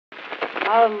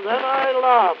And then I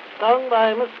laughed, sung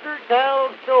by Mr.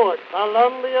 Cal Stewart,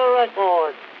 Columbia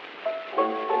Records.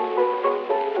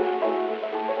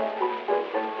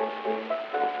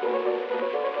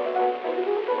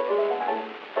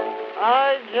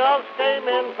 I just came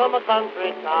in from a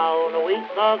country town a week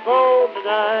ago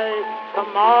today.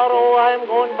 Tomorrow I'm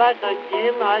going back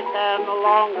again, I can no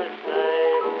longer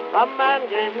stay. A man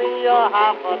gave me a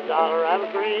 $50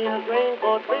 and green as green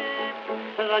could be.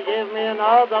 Says I give me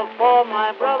another for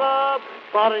my brother,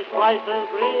 but he's twice as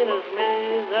green as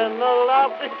me. Then the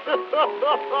laughing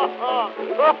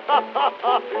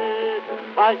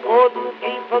I couldn't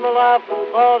keep from laughing,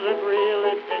 cause it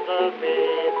really tickled me.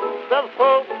 The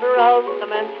folks around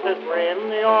commenced to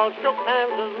grin, they all shook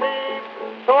hands with me,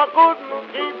 so I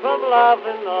couldn't keep from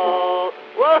laughing, no.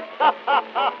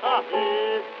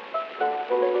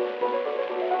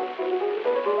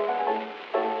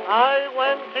 I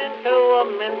went into a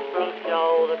minstrel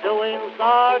show, the doings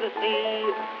are to see.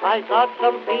 I got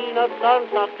some peanuts and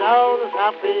sat down as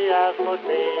happy as could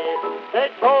be.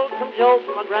 They told some jokes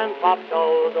my grandpop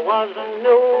told that wasn't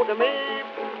new to me,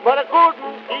 but I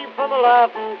couldn't keep from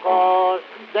laughing cause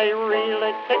they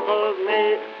really tickled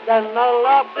me. Then I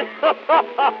laughed.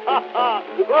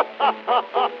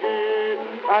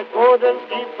 I couldn't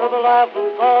keep from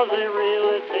laughing cause they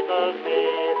really tickled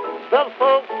me. The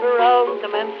folks around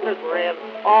commenced to grin,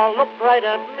 all looked right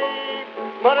at me,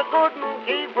 but I couldn't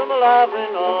keep from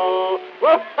laughing, oh.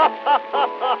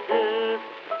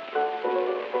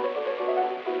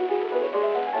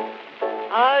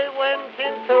 I went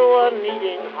into a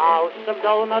kneading house, some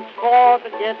donuts for to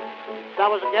get. There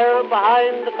was a girl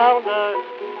behind the counter,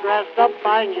 dressed up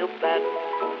fine, you bet.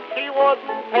 She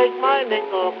wouldn't take my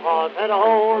nickel, cause had a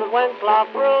hole that went clear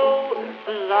through.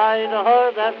 Says I to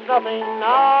her, that's nothing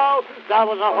now. There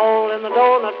was a hole in the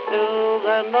donut too.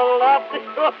 Then the laughing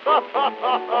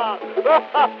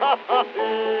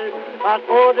I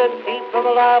couldn't keep from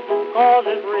laughing, cause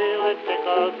it really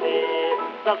tickled me.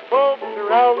 The folks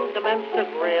around commenced to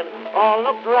grin, all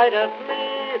looked right at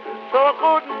me, so I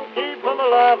couldn't keep from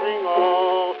laughing,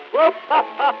 oh.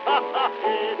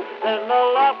 Then the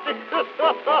laughing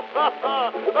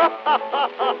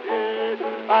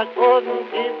I couldn't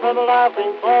keep from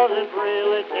laughing, cause it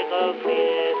really tickled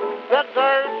me. The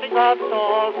girl, she got so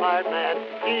all-fired mad,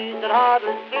 she could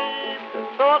hardly see,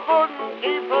 so I couldn't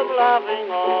keep from laughing,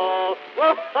 oh.